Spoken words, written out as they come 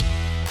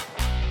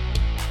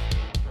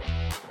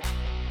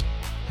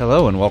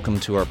Hello and welcome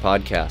to our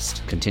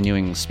podcast,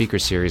 continuing speaker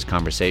series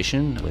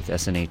conversation with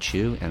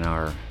SNHU and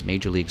our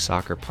Major League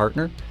Soccer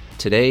partner.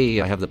 Today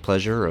I have the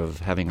pleasure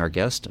of having our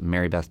guest,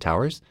 Maribeth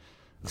Towers,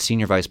 the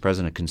Senior Vice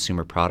President of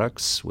Consumer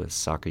Products with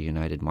Soccer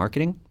United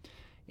Marketing.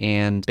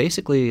 And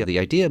basically the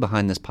idea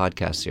behind this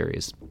podcast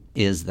series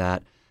is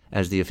that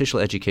as the official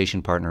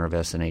education partner of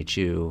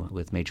SNHU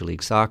with Major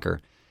League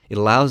Soccer, it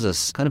allows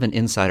us kind of an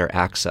insider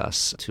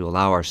access to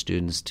allow our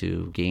students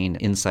to gain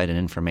insight and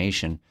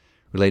information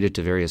related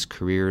to various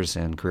careers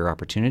and career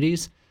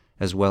opportunities,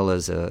 as well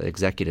as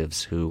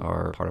executives who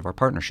are part of our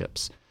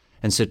partnerships.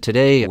 And so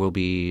today we'll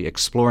be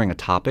exploring a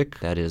topic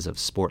that is of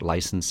sport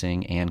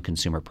licensing and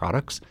consumer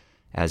products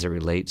as it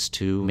relates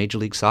to Major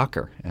League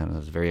Soccer, and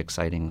it's a very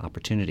exciting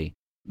opportunity.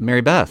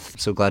 Maribeth,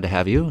 so glad to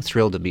have you.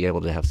 Thrilled to be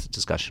able to have this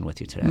discussion with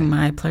you today.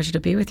 My pleasure to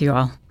be with you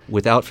all.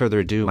 Without further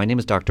ado, my name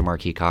is Dr.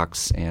 Mark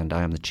Cox, and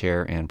I am the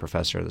chair and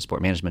professor of the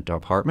Sport Management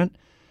Department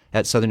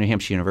at Southern New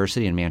Hampshire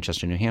University in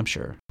Manchester, New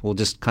Hampshire. We'll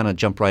just kind of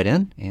jump right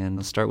in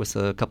and start with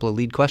a couple of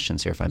lead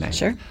questions here, if I may.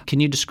 Sure. Can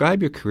you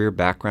describe your career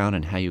background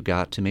and how you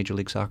got to Major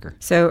League Soccer?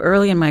 So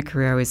early in my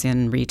career, I was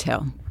in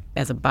retail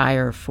as a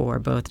buyer for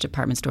both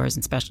department stores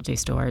and specialty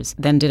stores.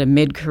 Then did a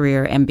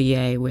mid-career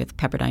MBA with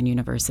Pepperdine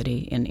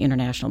University in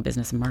international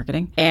business and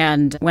marketing.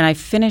 And when I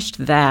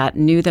finished that,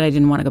 knew that I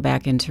didn't want to go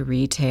back into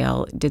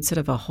retail, did sort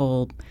of a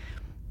whole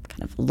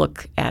kind of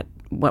look at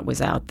what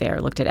was out there,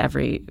 looked at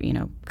every,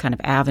 kind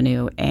of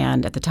avenue.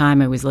 And at the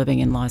time I was living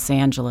in Los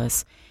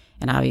Angeles,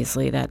 and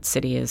obviously that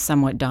city is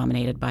somewhat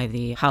dominated by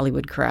the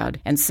Hollywood crowd.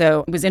 And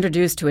so I was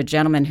introduced to a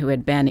gentleman who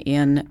had been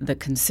in the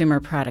consumer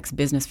products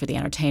business for the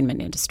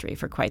entertainment industry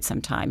for quite some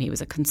time. He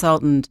was a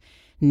consultant,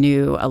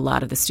 knew a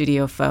lot of the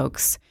studio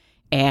folks,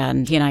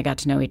 and he and I got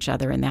to know each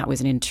other, and that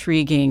was an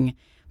intriguing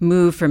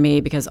move for me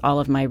because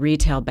all of my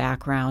retail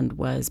background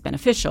was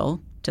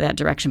beneficial to that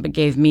direction, but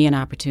gave me an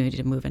opportunity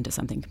to move into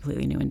something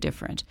completely new and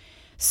different.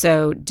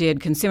 So did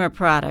consumer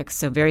products,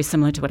 so very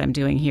similar to what I'm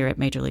doing here at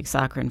Major League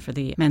Soccer and for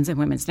the men's and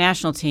women's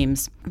national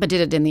teams, but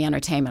did it in the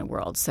entertainment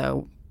world.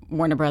 So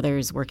Warner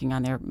Brothers, working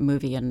on their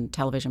movie and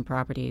television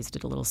properties,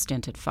 did a little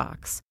stint at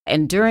Fox.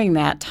 And during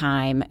that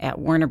time at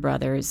Warner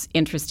Brothers,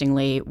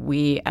 interestingly,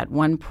 we at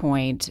one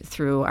point,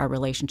 through our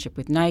relationship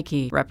with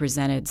Nike,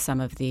 represented some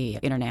of the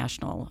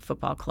international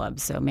football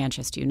clubs. So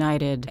Manchester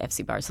United,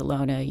 FC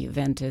Barcelona,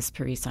 Juventus,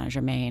 Paris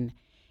Saint-Germain.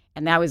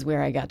 And that was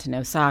where I got to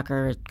know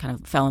soccer, kind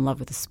of fell in love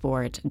with the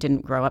sport.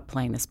 Didn't grow up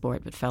playing the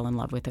sport, but fell in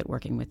love with it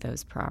working with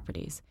those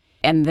properties.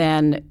 And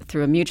then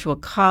through a mutual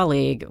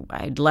colleague,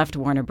 I'd left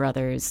Warner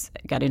Brothers,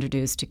 got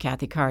introduced to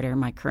Kathy Carter,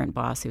 my current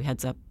boss, who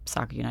heads up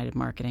Soccer United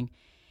Marketing.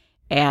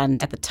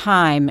 And at the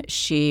time,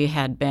 she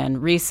had been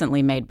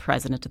recently made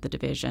president of the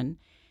division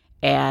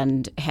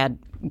and had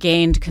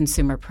gained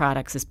consumer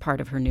products as part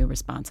of her new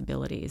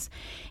responsibilities.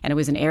 And it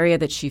was an area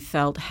that she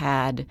felt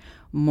had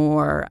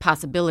more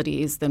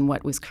possibilities than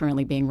what was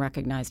currently being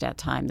recognized at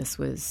time. This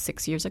was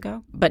 6 years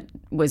ago, but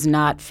was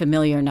not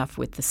familiar enough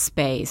with the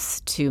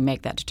space to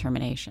make that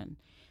determination.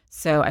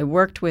 So I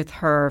worked with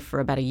her for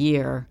about a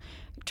year,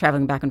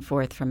 traveling back and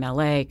forth from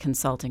LA,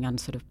 consulting on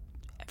sort of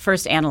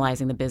first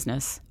analyzing the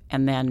business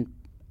and then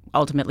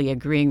ultimately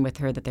agreeing with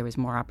her that there was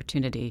more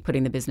opportunity,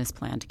 putting the business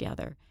plan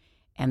together.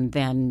 And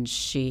then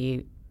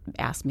she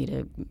asked me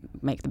to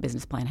make the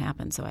business plan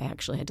happen. So I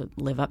actually had to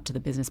live up to the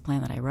business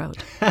plan that I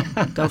wrote.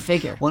 Go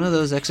figure. One of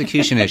those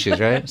execution issues,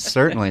 right?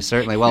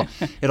 Certainly. Well,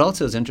 it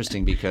also is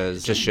interesting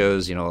because it just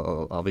shows,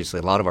 obviously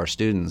a lot of our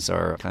students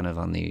are kind of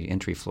on the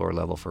entry floor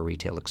level for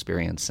retail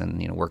experience and,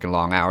 working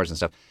long hours and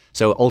stuff.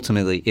 So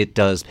ultimately, it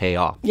does pay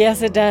off.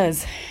 Yes, it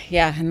does.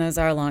 Yeah, and those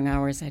are long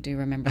hours. I do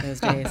remember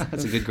those days.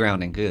 That's a good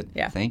grounding. Good.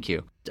 Yeah. Thank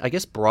you. I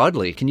guess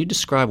broadly, can you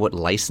describe what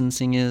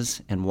licensing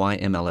is and why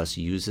MLS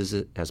uses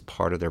it as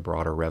part of their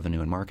broader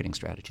revenue and marketing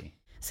strategy?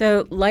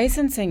 So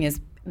licensing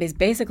is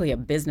basically a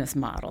business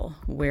model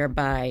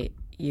whereby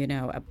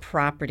a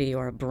property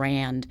or a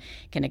brand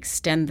can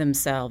extend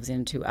themselves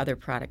into other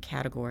product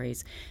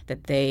categories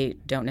that they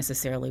don't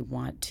necessarily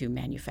want to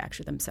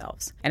manufacture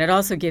themselves. And it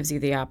also gives you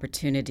the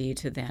opportunity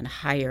to then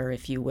hire,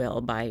 if you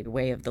will, by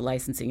way of the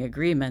licensing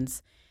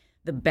agreements,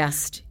 the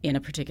best in a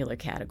particular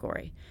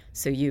category.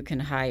 So you can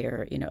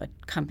hire, a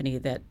company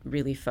that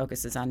really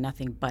focuses on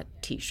nothing but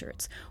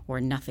T-shirts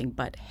or nothing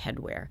but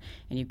headwear,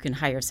 and you can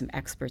hire some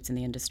experts in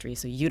the industry,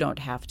 so you don't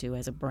have to,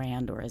 as a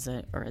brand or as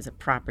a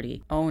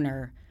property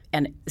owner.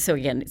 And so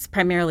again, it's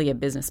primarily a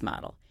business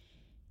model.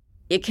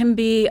 It can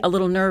be a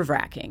little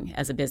nerve-wracking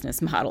as a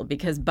business model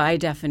because by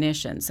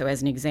definition, so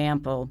as an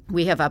example,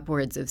 we have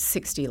upwards of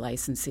 60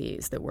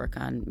 licensees that work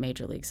on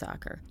Major League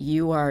Soccer.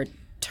 You are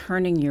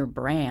turning your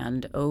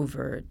brand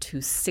over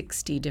to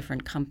 60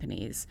 different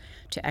companies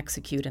to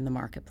execute in the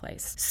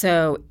marketplace.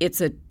 So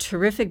it's a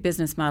terrific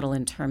business model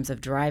in terms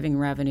of driving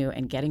revenue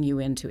and getting you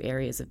into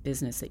areas of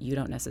business that you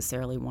don't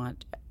necessarily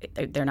want.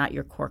 They're not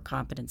your core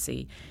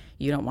competency.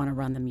 You don't want to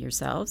run them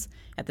yourselves.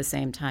 At the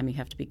same time, you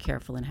have to be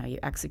careful in how you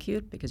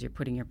execute because you're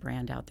putting your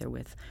brand out there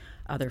with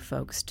other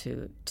folks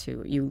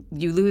you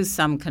lose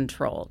some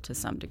control to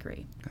some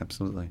degree.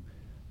 Absolutely.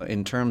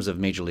 In terms of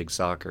Major League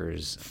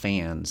Soccer's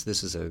fans,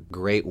 this is a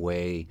great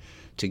way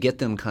to get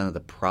them kind of the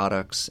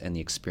products and the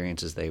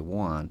experiences they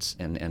want.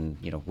 And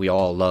we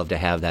all love to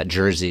have that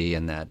jersey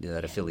and that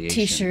affiliation.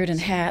 T-shirt and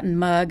hat and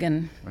mug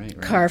and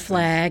right. car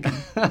flag,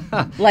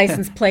 and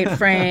license plate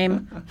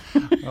frame.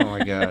 Oh,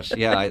 my gosh.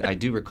 Yeah, I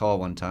do recall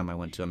one time I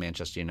went to a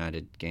Manchester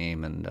United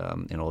game and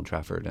in Old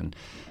Trafford and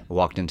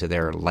walked into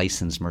their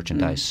licensed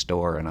merchandise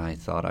store, and I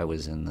thought I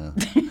was in the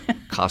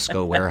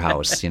Costco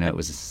warehouse. It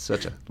was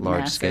such a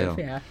large Massive, scale.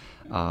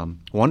 Yeah.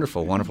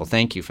 Wonderful, wonderful.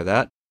 Thank you for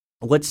that.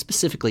 What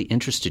specifically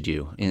interested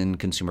you in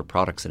consumer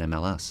products at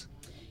MLS?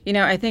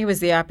 I think it was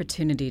the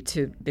opportunity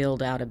to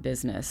build out a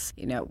business.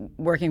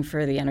 Working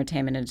for the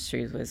entertainment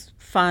industry was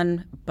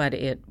fun, but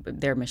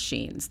they're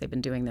machines. They've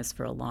been doing this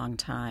for a long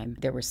time.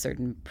 There were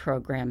certain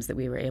programs that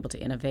we were able to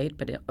innovate,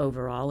 but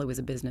overall it was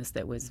a business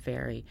that was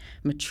very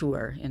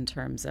mature in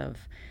terms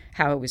of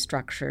how it was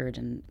structured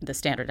and the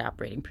standard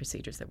operating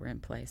procedures that were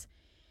in place.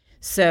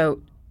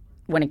 So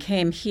when it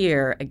came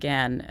here,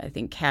 again, I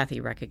think Kathy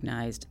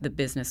recognized the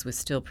business was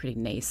still pretty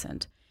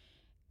nascent.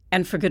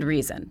 And for good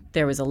reason.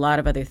 There was a lot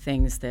of other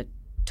things that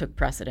took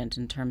precedent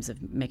in terms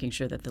of making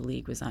sure that the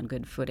league was on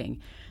good footing.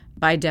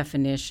 By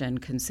definition,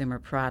 consumer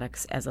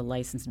products as a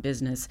licensed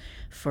business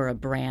for a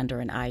brand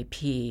or an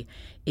IP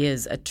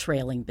is a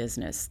trailing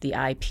business. The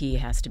IP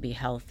has to be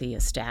healthy,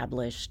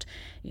 established,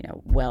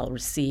 well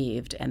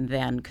received, and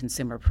then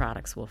consumer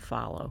products will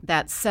follow.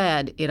 That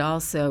said, it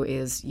also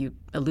is, you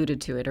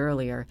alluded to it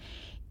earlier,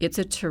 it's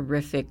a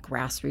terrific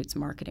grassroots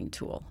marketing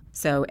tool.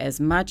 So as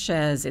much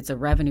as it's a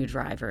revenue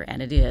driver,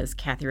 and it is,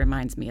 Kathy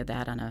reminds me of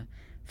that on a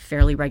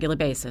fairly regular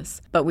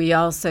basis, but we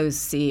also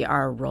see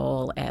our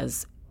role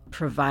as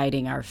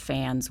providing our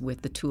fans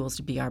with the tools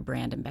to be our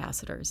brand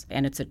ambassadors.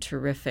 And it's a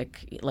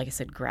terrific, like I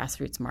said,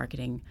 grassroots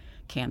marketing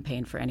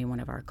campaign for any one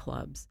of our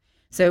clubs.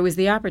 So it was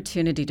the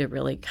opportunity to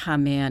really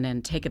come in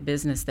and take a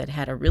business that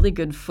had a really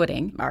good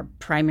footing. Our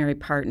primary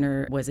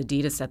partner was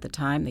Adidas at the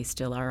time. They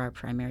still are our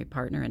primary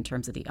partner in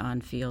terms of the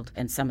on-field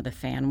and some of the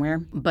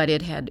fanware. But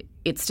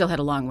it still had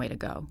a long way to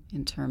go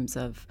in terms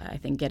of, I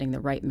think, getting the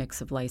right mix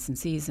of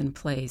licensees in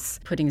place,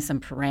 putting some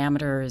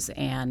parameters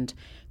and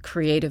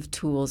creative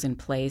tools in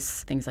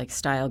place, things like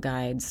style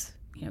guides,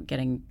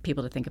 getting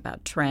people to think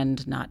about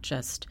trend, not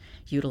just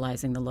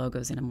utilizing the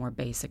logos in a more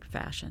basic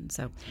fashion.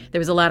 So there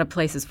was a lot of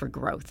places for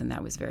growth, and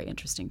that was very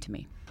interesting to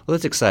me. Well,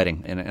 that's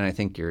exciting, and I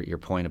think your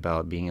point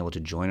about being able to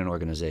join an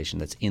organization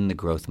that's in the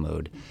growth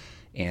mode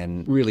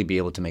and really be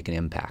able to make an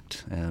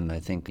impact. And I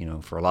think,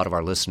 for a lot of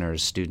our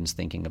listeners, students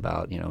thinking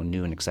about,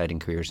 new and exciting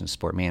careers in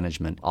sport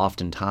management,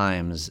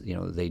 oftentimes,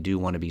 they do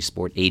want to be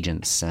sport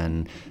agents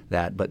and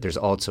that, but there's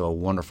also a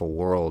wonderful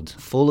world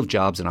full of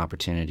jobs and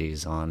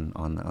opportunities on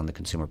the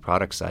consumer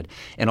product side.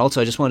 And also,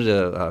 I just wanted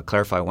to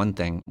clarify one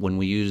thing. When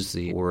we use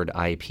the word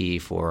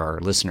IP for our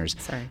listeners,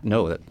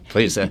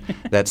 please,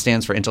 that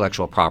stands for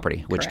intellectual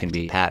property, which Correct. can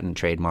be patent,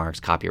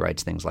 trademarks,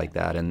 copyrights, things like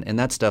that. And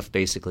that stuff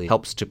basically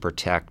helps to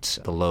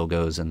protect the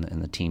logo and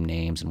the team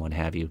names and what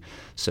have you,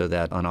 so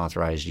that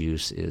unauthorized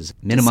use is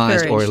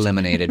minimized or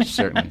eliminated.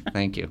 Certainly.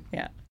 Thank you.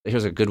 Yeah.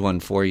 Here's a good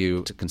one for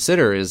you to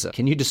consider is,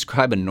 can you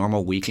describe a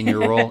normal week in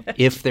your role,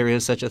 if there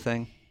is such a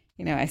thing?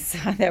 I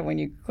saw that when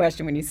you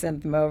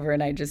sent them over,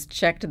 and I just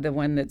checked the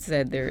one that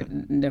said there's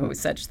no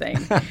such thing.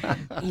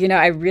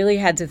 I really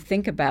had to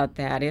think about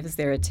that. Is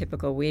there a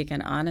typical week?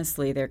 And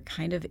honestly, there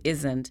kind of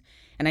isn't.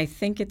 And I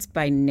think it's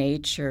by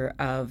nature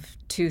of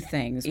two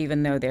things.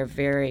 Even though they're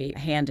very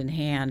hand in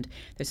hand,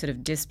 they're sort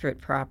of disparate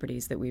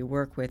properties that we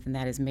work with, and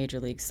that is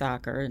Major League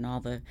Soccer and all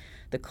the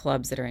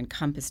clubs that are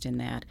encompassed in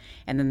that,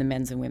 and then the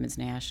men's and women's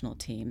national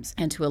teams,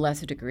 and to a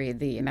lesser degree,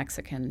 the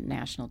Mexican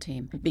national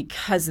team.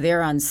 Because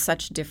they're on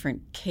such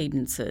different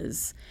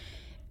cadences,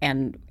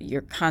 and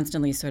you're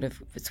constantly sort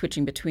of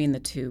switching between the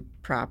two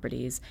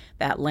properties,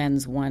 that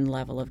lends one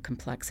level of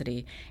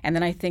complexity. And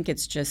then I think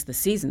it's just the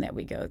season that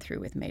we go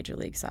through with Major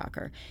League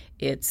Soccer.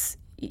 It's,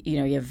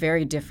 you have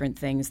very different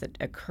things that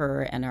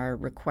occur and are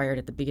required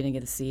at the beginning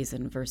of the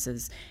season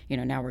versus,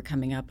 now we're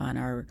coming up on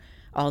our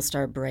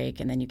All-Star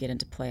break, and then you get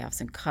into playoffs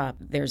and Cup.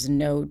 There's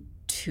no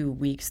 2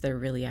 weeks that are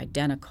really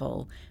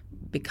identical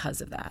because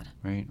of that.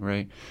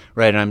 Right.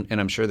 And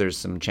I'm sure there's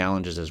some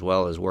challenges as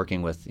well as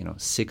working with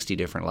 60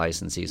 different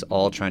licensees,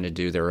 all trying to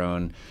do their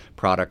own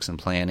products and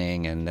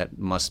planning, and that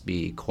must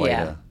be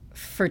quite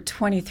for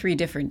 23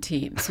 different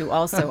teams who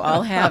also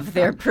all have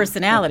their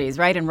personalities,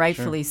 right? And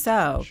rightfully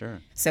so. Sure.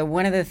 So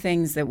one of the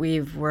things that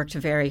we've worked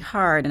very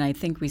hard, and I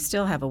think we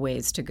still have a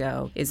ways to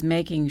go, is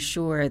making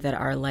sure that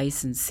our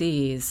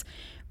licensees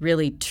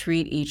really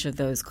treat each of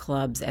those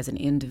clubs as an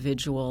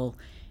individual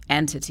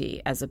entity,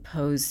 as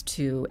opposed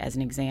to, as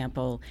an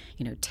example,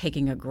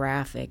 taking a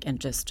graphic and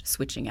just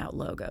switching out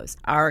logos.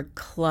 Our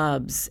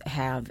clubs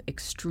have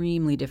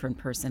extremely different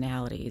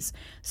personalities,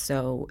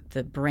 so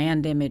the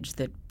brand image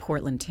that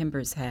Portland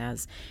Timbers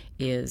has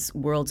is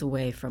worlds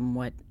away from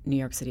what New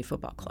York City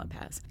Football Club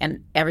has,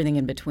 and everything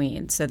in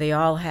between. So they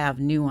all have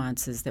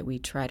nuances that we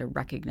try to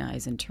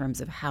recognize in terms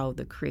of how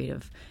the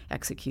creative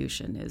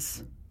execution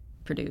is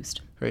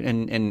produced. Right,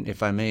 and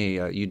if I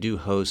may, you do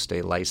host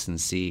a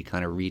licensee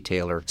kind of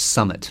retailer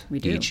summit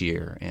each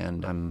year,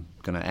 and I'm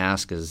going to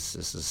ask, as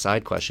this is a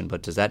side question,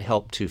 but does that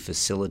help to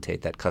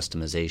facilitate that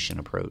customization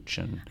approach?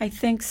 And I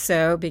think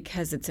so,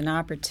 because it's an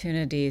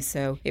opportunity.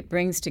 So it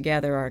brings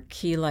together our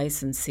key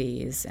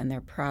licensees and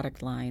their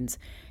product lines.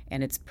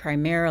 And it's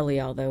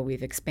primarily, although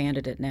we've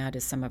expanded it now to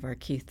some of our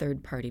key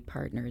third-party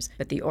partners,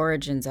 but the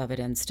origins of it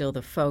and still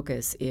the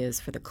focus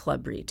is for the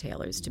club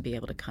retailers to be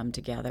able to come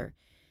together.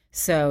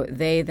 So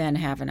they then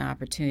have an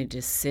opportunity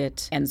to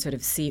sit and sort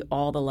of see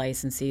all the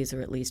licensees,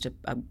 or at least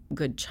a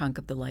good chunk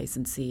of the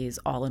licensees,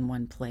 all in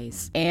one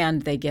place.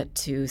 And they get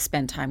to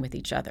spend time with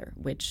each other,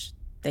 which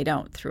they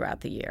don't throughout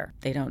the year.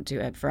 They don't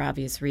do it for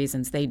obvious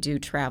reasons. They do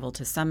travel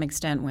to some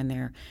extent when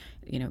they're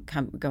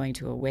going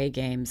to away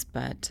games,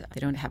 but they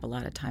don't have a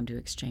lot of time to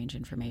exchange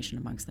information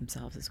amongst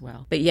themselves as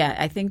well. But yeah,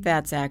 I think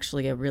that's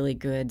actually a really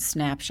good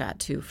snapshot,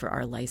 too, for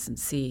our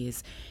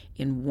licensees.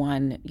 In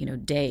one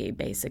day,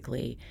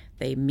 basically,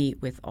 they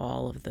meet with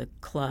all of the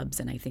clubs,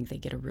 and I think they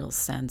get a real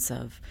sense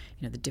of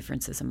the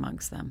differences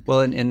amongst them.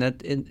 Well, and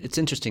it's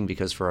interesting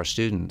because for our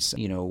students,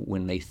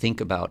 when they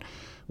think about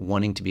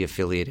wanting to be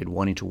affiliated,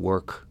 wanting to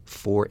work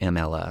for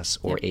MLS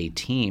or a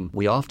team,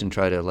 we often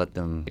try to let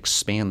them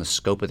expand the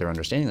scope of their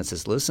understanding that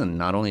says, listen,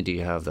 not only do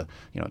you have the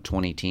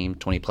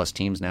 20 plus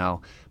teams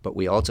now, but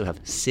we also have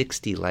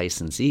 60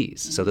 licensees.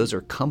 So those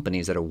are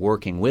companies that are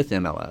working with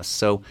MLS.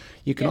 So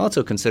you can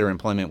also consider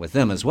employment with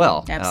them as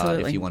well,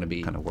 if you want to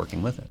be kind of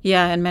working with it.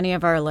 Yeah, and many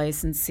of our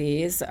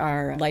licensees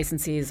are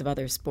licensees of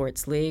other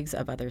sports leagues,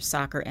 of other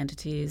soccer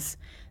entities.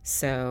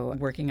 So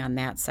working on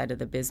that side of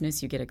the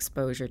business, you get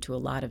exposure to a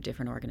lot of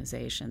different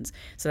organizations.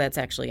 So that's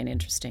actually an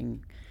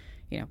interesting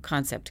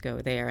concept to go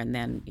there, and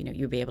then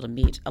you'll be able to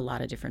meet a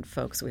lot of different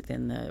folks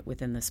within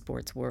the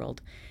sports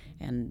world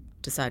and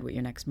decide what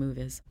your next move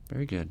is.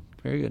 Very good,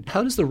 very good.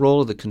 How does the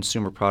role of the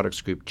Consumer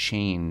Products Group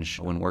change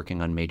when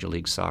working on Major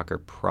League Soccer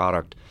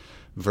product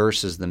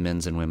versus the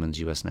men's and women's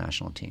U.S.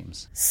 national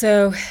teams?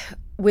 So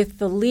with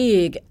the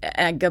league,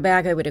 I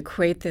would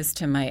equate this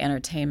to my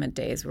entertainment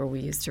days where we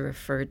used to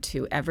refer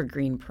to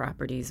evergreen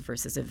properties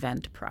versus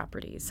event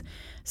properties.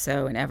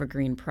 So an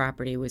evergreen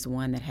property was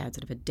one that had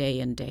sort of a day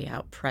in, day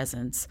out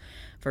presence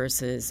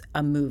versus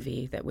a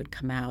movie that would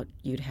come out.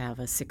 You'd have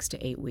a 6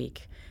 to 8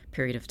 week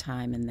period of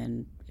time, and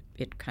then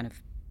it kind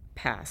of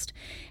passed.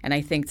 And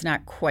I think it's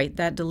not quite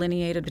that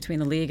delineated between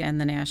the league and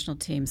the national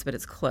teams, but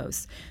it's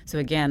close. So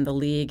again, the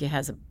league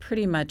has a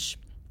pretty much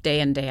day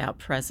in, day out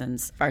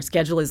presence. Our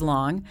schedule is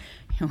long.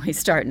 We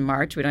start in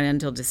March. We don't end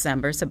until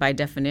December. So by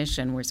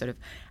definition, we're sort of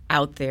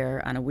out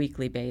there on a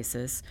weekly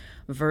basis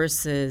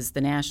versus the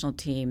national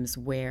teams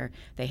where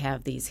they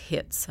have these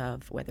hits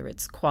of whether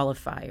it's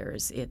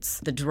qualifiers,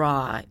 it's the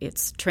draw,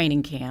 it's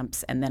training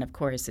camps, and then, of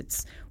course,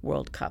 it's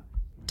World Cup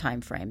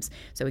timeframes.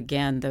 So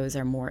again, those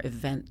are more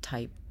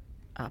event-type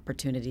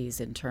opportunities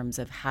in terms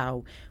of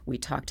how we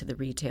talk to the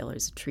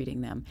retailers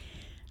treating them.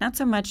 Not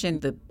so much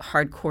in the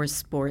hardcore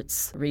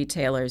sports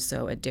retailers,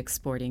 so at Dick's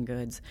Sporting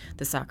Goods,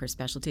 the soccer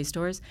specialty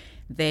stores.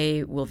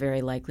 They will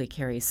very likely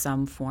carry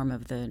some form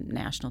of the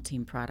national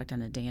team product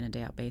on a day-in and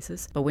day-out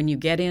basis. But when you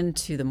get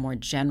into the more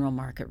general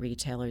market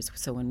retailers,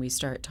 so when we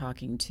start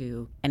talking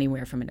to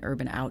anywhere from an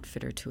Urban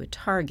Outfitter to a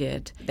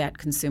Target, that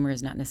consumer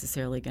is not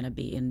necessarily going to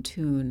be in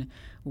tune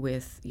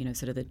with,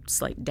 sort of the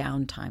slight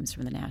downtimes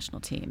from the national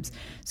teams.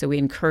 So we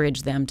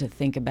encourage them to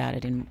think about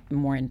it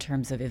more in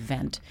terms of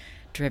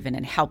event-driven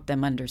and help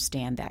them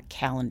understand that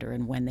calendar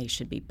and when they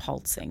should be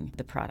pulsing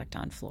the product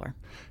on floor.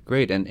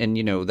 Great. And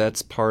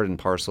that's part and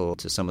parcel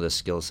to some of the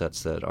skill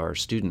sets that our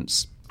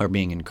students are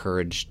being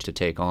encouraged to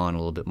take on a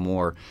little bit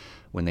more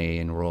when they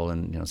enroll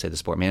in, say, the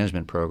sport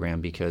management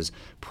program, because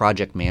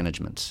project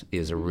management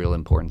is a real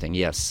important thing.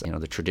 Yes,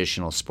 the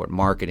traditional sport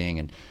marketing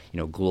and,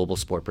 global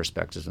sport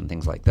perspectives and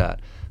things like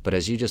that. But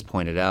as you just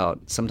pointed out,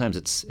 sometimes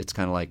it's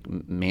kind of like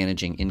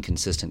managing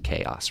inconsistent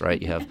chaos,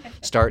 right? You have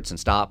starts and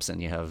stops,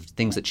 and you have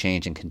things that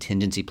change, and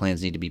contingency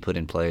plans need to be put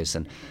in place.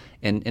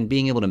 And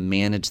being able to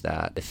manage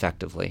that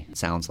effectively, it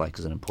sounds like,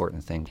 is an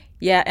important thing.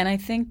 Yeah, and I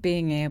think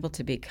being able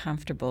to be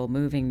comfortable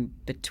moving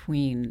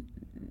between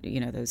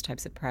those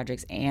types of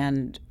projects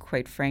and,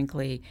 quite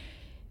frankly,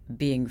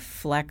 being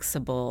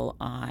flexible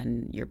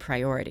on your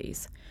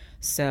priorities.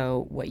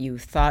 So what you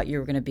thought you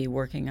were going to be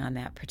working on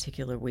that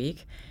particular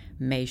week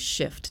may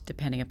shift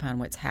depending upon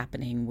what's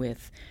happening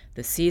with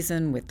the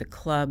season, with the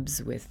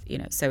clubs,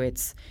 so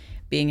it's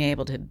being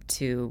able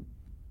to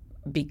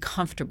be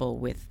comfortable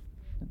with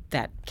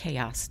that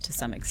chaos to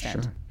some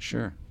extent.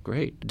 Sure.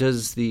 Great.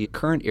 Does the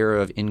current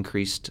era of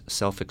increased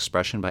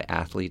self-expression by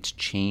athletes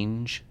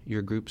change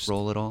your group's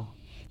role at all?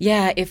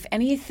 Yeah, if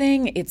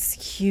anything, it's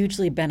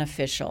hugely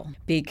beneficial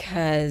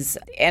because,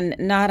 and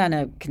not on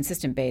a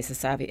consistent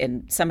basis,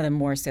 and some of them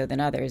more so than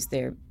others,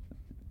 their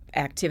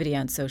activity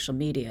on social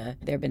media,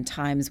 there have been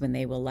times when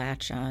they will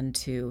latch on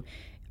to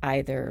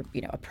either,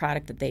 a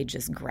product that they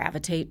just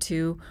gravitate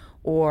to,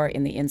 or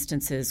in the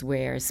instances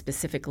where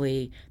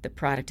specifically the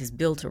product is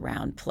built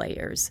around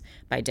players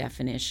by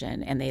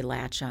definition, and they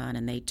latch on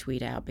and they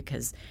tweet out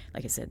because,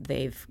 like I said,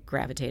 they've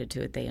gravitated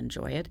to it, they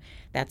enjoy it.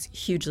 That's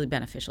hugely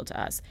beneficial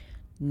to us.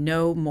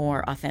 No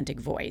more authentic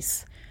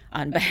voice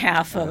on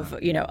behalf of,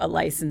 a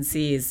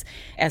licensee's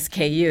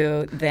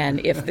SKU than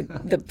if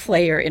the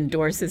player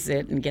endorses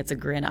it and gets a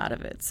grin out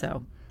of it.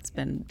 So it's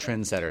been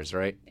trendsetters,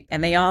 right?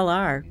 And they all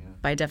are,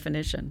 by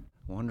definition.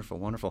 Wonderful,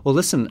 wonderful. Well,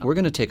 listen, we're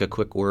going to take a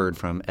quick word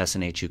from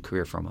SNHU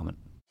Career for a moment.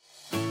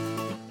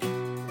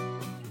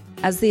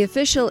 As the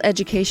official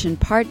education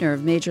partner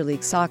of Major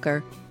League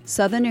Soccer,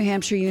 Southern New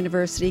Hampshire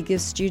University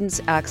gives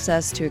students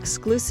access to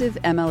exclusive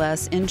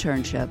MLS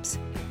internships.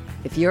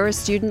 If you're a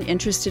student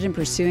interested in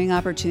pursuing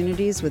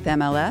opportunities with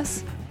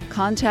MLS,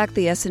 contact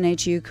the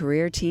SNHU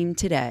Career Team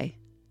today.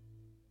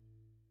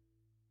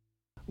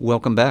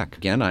 Welcome back.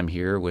 Again, I'm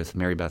here with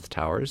Maribeth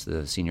Towers,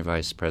 the Senior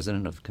Vice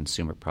President of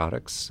Consumer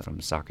Products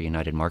from Soccer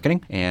United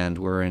Marketing, and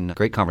we're in a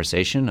great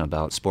conversation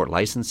about sport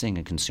licensing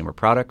and consumer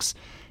products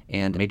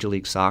and Major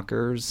League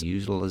Soccer's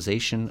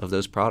utilization of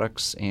those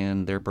products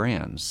and their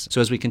brands. So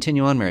as we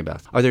continue on,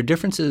 Maribeth, are there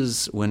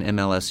differences when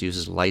MLS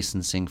uses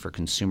licensing for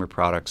consumer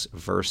products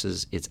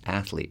versus its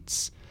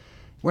athletes?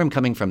 Where I'm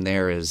coming from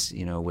there is,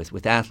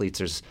 with athletes,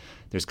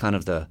 there's kind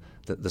of the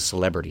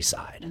celebrity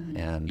side,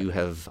 and you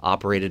have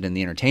operated in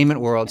the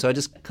entertainment world. So I'm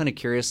just kind of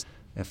curious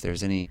if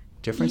there's any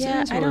differences.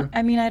 Yeah,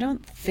 I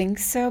don't think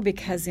so,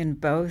 because in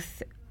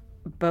both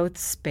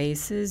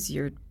spaces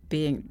you're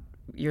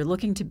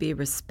looking to be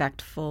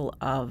respectful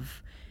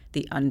of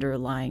the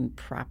underlying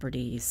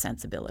property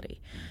sensibility.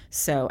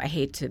 So I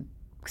hate to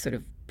sort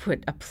of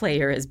put a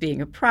player as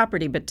being a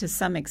property, but to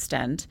some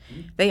extent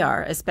they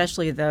are,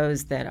 especially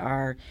those that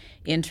are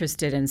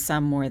interested in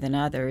some more than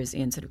others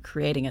in sort of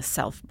creating a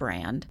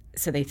self-brand.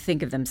 So they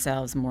think of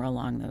themselves more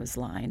along those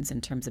lines in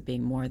terms of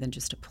being more than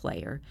just a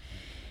player.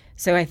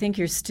 So I think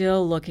you're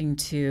still looking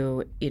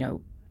to,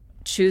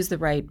 choose the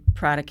right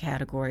product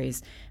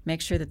categories, make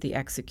sure that the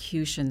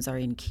executions are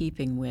in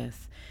keeping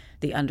with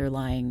the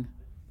underlying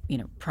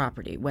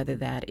property, whether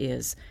that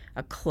is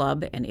a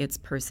club and its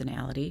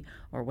personality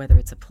or whether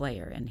it's a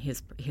player and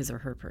his or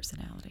her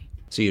personality.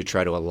 So you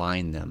try to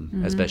align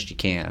them as best you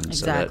can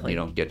so that you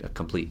don't get a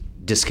complete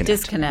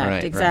disconnect.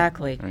 Right,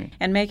 exactly. Right.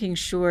 And making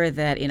sure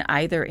that in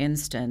either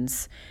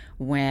instance,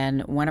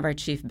 when one of our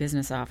chief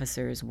business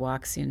officers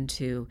walks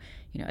into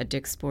a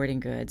Dick's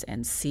Sporting Goods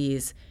and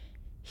sees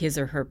his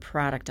or her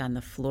product on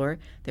the floor,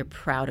 they're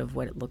proud of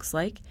what it looks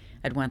like.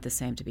 I'd want the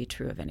same to be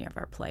true of any of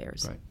our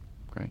players. Right.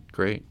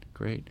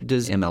 Great.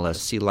 Does MLS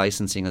see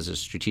licensing as a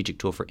strategic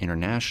tool for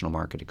international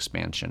market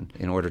expansion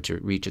in order to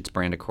reach its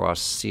brand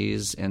across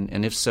seas?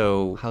 And if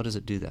so, how does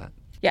it do that?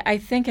 Yeah, I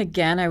think,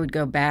 again, I would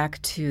go back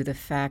to the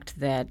fact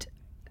that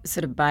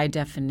sort of by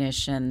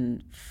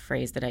definition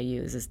phrase that I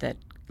use is that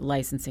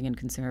licensing and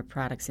consumer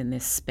products in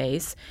this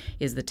space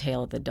is the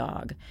tail of the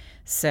dog.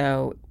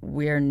 So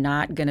we're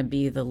not going to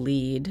be the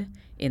lead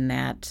in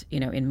that,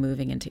 in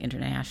moving into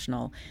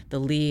international. The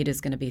lead is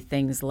going to be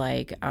things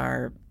like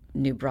our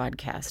new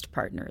broadcast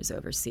partners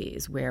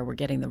overseas, where we're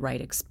getting the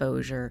right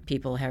exposure.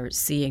 People are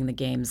seeing the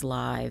games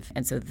live.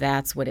 And so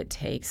that's what it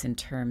takes in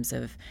terms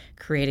of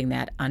creating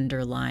that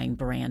underlying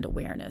brand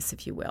awareness,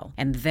 if you will.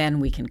 And then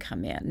we can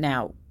come in.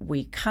 Now,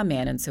 we come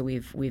in, and so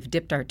we've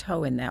dipped our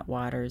toe in that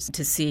waters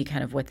to see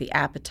kind of what the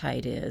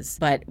appetite is.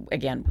 But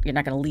again, you're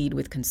not going to lead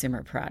with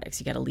consumer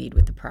products. You got to lead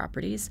with the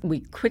properties.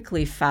 We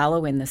quickly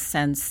follow in the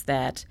sense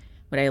that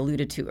what I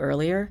alluded to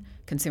earlier,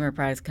 consumer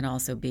products can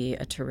also be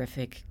a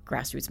terrific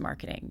grassroots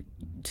marketing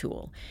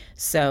tool.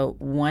 So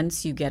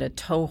once you get a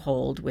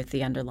toehold with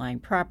the underlying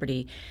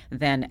property,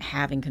 then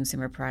having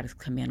consumer products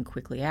come in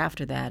quickly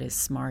after that is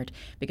smart,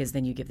 because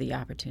then you give the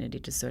opportunity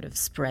to sort of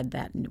spread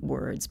that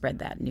word, spread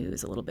that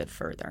news a little bit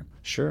further.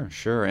 Sure.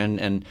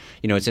 And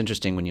it's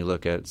interesting when you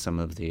look at some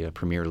of the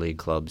Premier League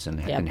clubs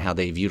and how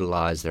they've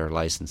utilized their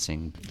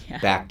licensing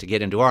back to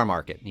get into our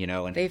market,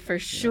 And they for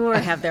sure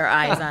have their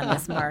eyes on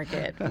this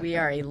market. We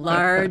are a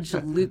large,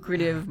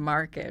 lucrative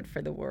market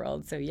for the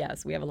world. So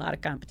yes, we have a lot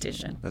of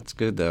competition. That's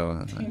good,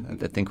 though.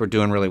 I think we're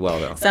doing really well,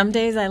 though. Some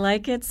days I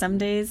like it. Some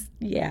days,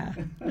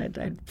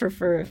 I'd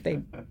prefer if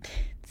they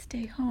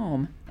stay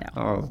home. No.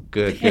 Oh,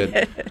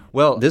 good.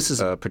 Well, this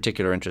is a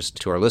particular interest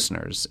to our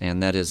listeners,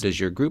 and that is, does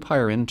your group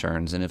hire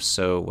interns? And if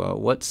so,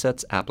 what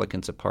sets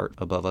applicants apart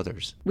above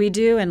others? We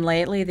do, and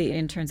lately the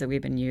interns that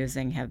we've been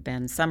using have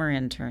been summer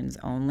interns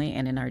only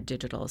and in our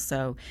digital.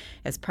 So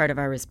as part of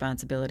our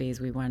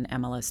responsibilities, we run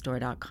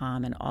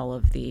MLSstore.com and all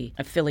of the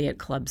affiliate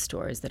club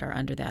stores that are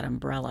under that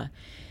umbrella.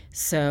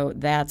 So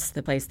that's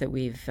the place that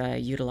we've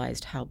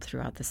utilized help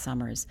throughout the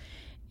summers.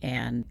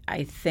 And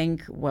I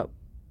think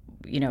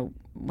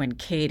when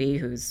Katie,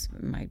 who's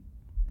my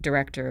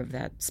director of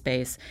that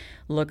space,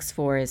 looks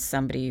for is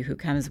somebody who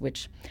comes,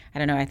 which, I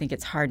don't know, I think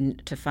it's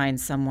hard to find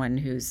someone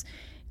who's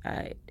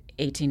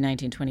 18,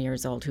 19, 20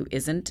 years old who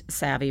isn't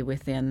savvy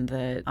within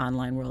the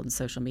online world and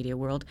social media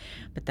world.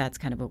 But that's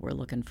kind of what we're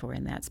looking for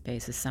in that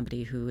space, is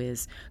somebody who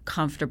is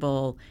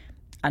comfortable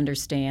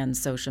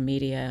understands social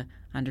media,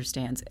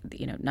 understands,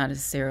 not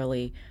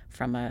necessarily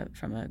from a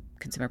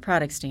consumer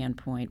product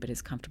standpoint, but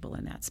is comfortable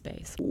in that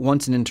space.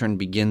 Once an intern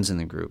begins in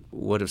the group,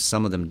 what have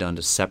some of them done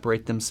to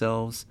separate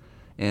themselves?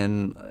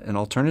 And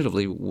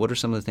alternatively, what are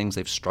some of the things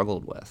they've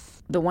struggled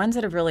with? The ones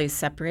that have really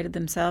separated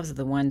themselves are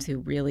the ones who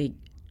really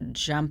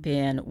jump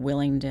in,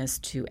 willingness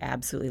to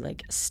absolutely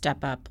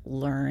step up,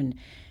 learn,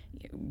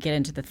 get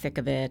into the thick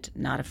of it,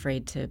 not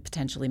afraid to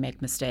potentially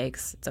make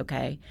mistakes. It's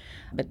okay.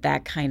 But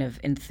that kind of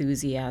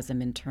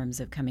enthusiasm in terms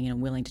of coming in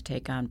and willing to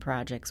take on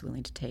projects,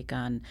 willing to take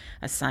on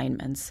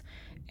assignments,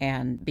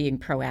 and being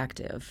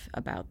proactive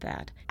about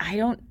that. I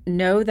don't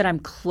know that I'm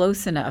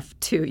close enough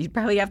to, you'd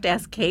probably have to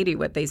ask Katie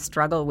what they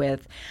struggle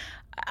with.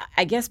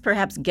 I guess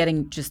perhaps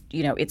getting just,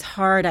 it's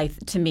hard.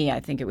 To me, I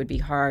think it would be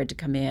hard to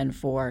come in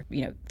for,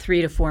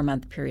 3 to 4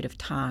 month period of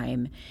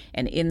time.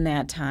 And in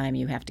that time,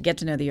 you have to get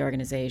to know the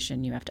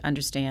organization. You have to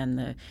understand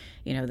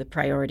the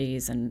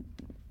priorities and,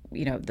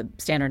 the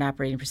standard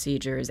operating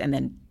procedures, and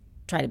then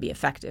try to be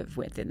effective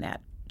within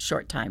that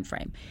short time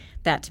frame.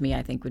 That, to me,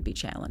 I think would be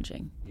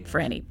challenging for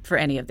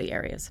any of the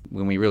areas.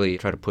 When we really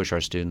try to push our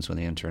students when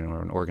they enter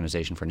an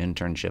organization for an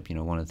internship,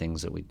 one of the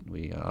things that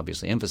we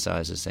obviously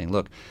emphasize is saying,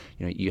 look,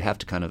 you have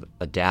to kind of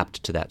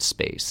adapt to that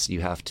space. You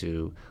have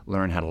to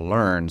learn how to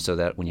learn so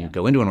that when you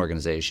go into an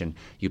organization,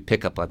 you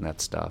pick up on that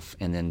stuff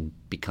and then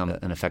become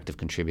an effective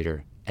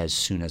contributor as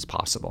soon as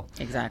possible.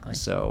 Exactly.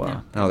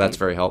 So, that's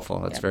very helpful.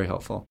 That's very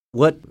helpful.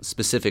 What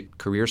specific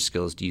career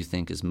skills do you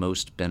think is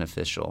most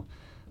beneficial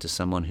to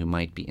someone who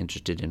might be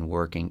interested in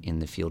working in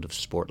the field of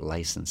sport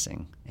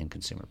licensing and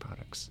consumer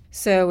products?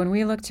 So when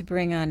we look to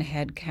bring on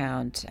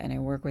headcount, and I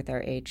work with our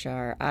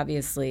HR,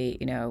 obviously,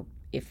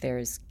 if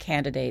there's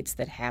candidates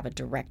that have a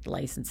direct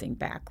licensing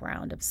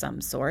background of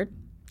some sort,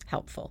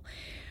 helpful.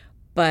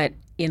 But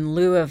in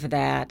lieu of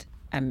that,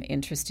 I'm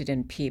interested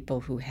in people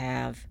who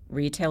have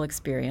retail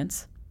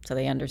experience, so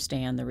they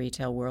understand the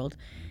retail world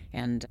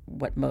and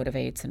what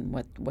motivates and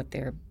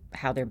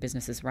how their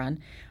businesses run.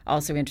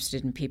 Also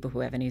interested in people who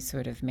have any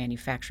sort of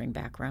manufacturing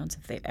backgrounds,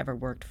 if they've ever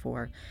worked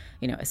for,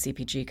 a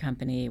CPG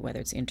company, whether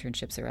it's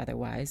internships or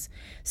otherwise.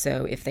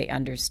 So if they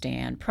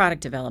understand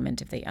product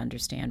development, if they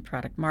understand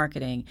product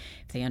marketing,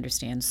 if they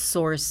understand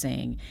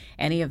sourcing,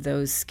 any of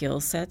those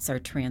skill sets are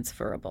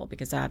transferable,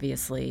 because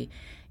obviously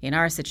in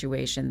our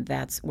situation,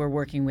 we're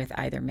working with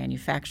either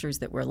manufacturers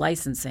that we're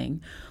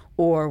licensing,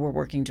 or we're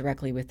working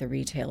directly with the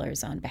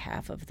retailers on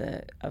behalf of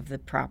the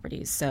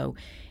properties. So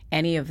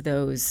any of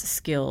those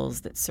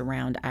skills that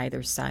surround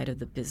either side of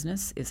the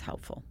business is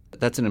helpful.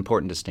 That's an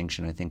important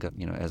distinction. I think,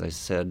 as I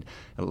said,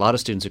 a lot of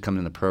students who come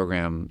in the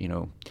program,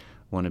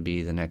 want to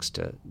be the next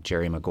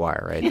Jerry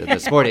Maguire, right? The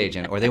sport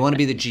agent, or they want to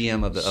be the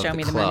GM of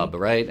the club,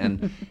 right?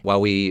 And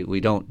while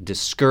we don't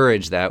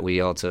discourage that, we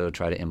also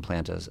try to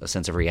implant a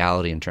sense of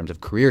reality in terms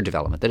of career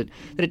development, that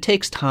it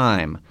takes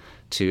time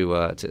to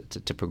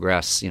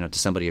progress, to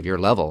somebody of your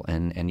level,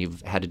 and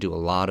you've had to do a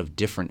lot of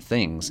different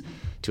things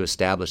to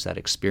establish that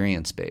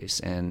experience base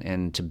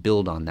and to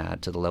build on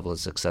that to the level of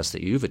success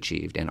that you've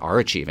achieved and are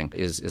achieving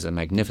is a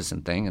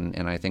magnificent thing,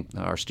 and I think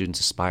our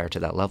students aspire to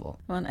that level.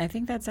 Well, and I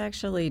think that's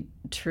actually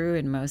true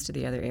in most of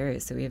the other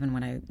areas. So even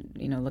when I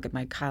look at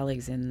my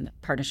colleagues in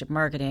partnership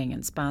marketing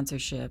and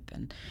sponsorship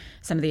and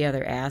some of the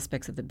other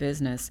aspects of the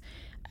business,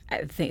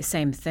 I think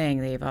same thing.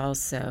 They've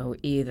also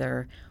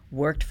either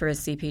worked for a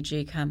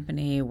CPG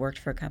company, worked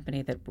for a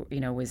company that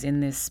was in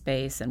this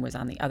space and was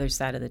on the other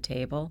side of the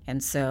table.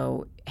 And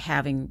so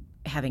having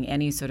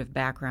any sort of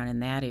background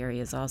in that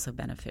area is also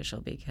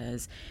beneficial,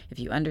 because if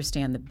you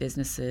understand the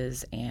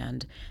businesses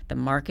and the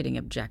marketing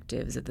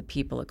objectives of the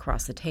people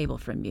across the table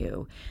from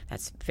you,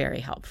 that's very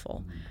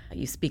helpful.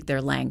 You speak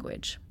their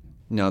language.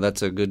 No,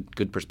 that's a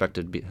good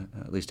perspective,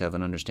 at least to have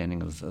an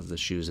understanding of the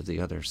shoes of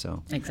the other.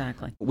 So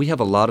exactly. We have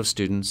a lot of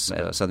students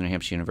at Southern New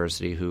Hampshire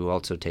University who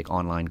also take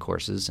online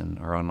courses in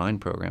our online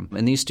program.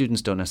 And these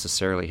students don't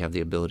necessarily have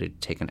the ability to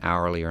take an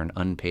hourly or an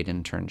unpaid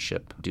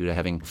internship due to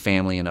having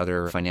family and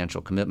other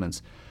financial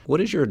commitments. What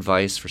is your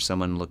advice for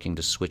someone looking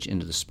to switch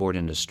into the sport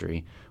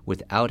industry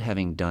without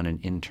having done an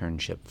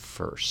internship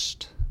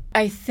first?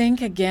 I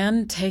think,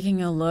 again,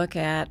 taking a look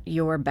at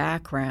your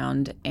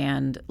background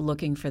and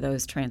looking for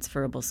those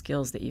transferable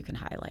skills that you can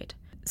highlight.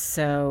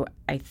 So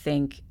I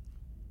think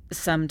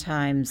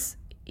sometimes,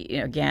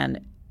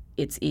 again,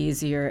 it's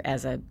easier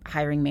as a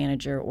hiring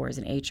manager or as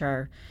an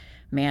HR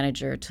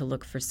manager to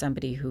look for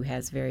somebody who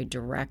has very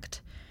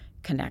direct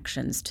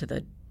connections to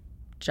the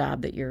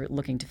job that you're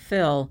looking to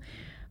fill.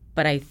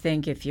 But I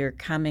think if you're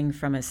coming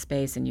from a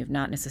space and you've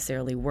not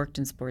necessarily worked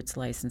in sports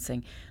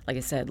licensing, like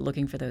I said,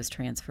 looking for those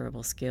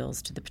transferable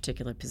skills to the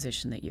particular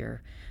position that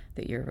you're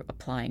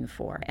applying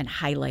for and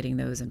highlighting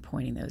those and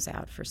pointing those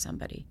out for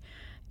somebody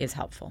is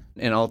helpful.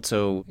 And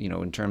also,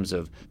 in terms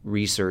of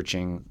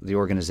researching the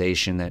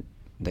organization that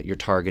you're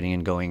targeting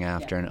and going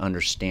after, and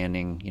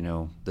understanding,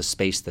 the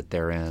space that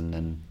they're in.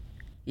 And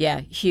yeah,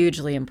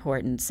 hugely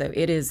important. So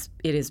it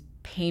is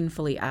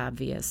painfully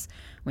obvious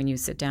when you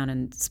sit down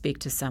and speak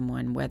to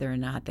someone whether or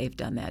not they've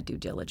done that due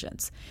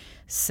diligence.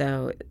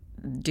 So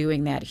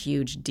doing that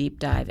huge deep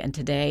dive, and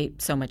today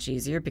so much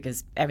easier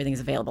because everything is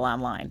available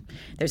online.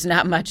 There's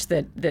not much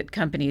that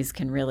companies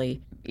can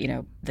really,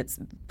 that's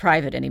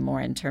private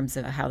anymore in terms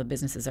of how the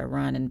businesses are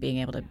run and being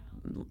able to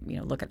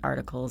look at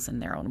articles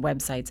and their own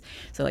websites.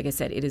 So like I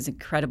said, it is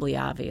incredibly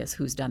obvious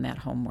who's done that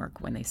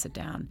homework when they sit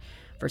down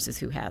versus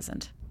who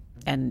hasn't.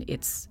 And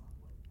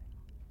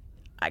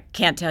I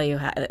can't tell you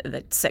how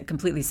that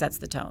completely sets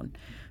the tone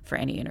for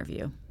any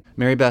interview.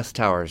 Maribeth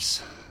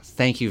Towers,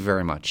 thank you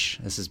very much.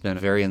 This has been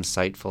very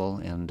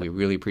insightful, and we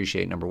really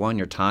appreciate, number one,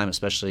 your time,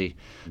 especially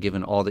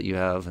given all that you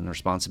have and the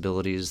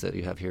responsibilities that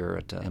you have here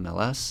at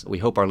MLS. We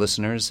hope our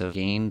listeners have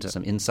gained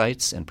some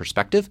insights and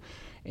perspective,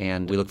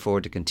 and we look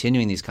forward to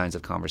continuing these kinds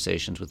of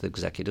conversations with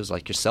executives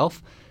like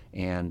yourself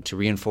and to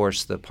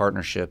reinforce the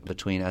partnership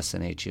between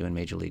SNHU and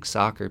Major League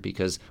Soccer,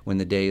 because when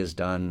the day is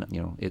done,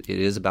 it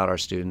is about our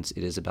students.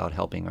 It is about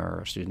helping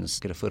our students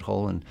get a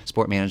foothold in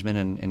sport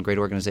management and great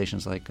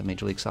organizations like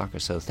Major League Soccer.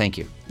 So thank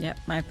you. Yep,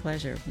 my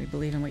pleasure. We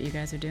believe in what you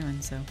guys are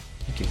doing, so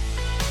thank you.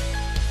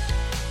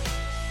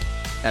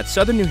 At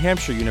Southern New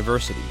Hampshire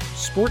University,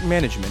 sport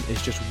management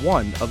is just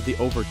one of the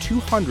over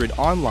 200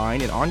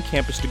 online and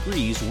on-campus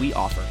degrees we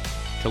offer.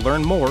 To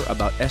learn more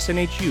about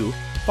SNHU,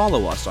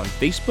 follow us on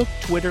Facebook,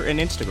 Twitter, and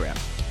Instagram,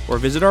 or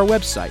visit our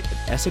website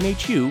at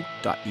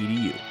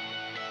snhu.edu.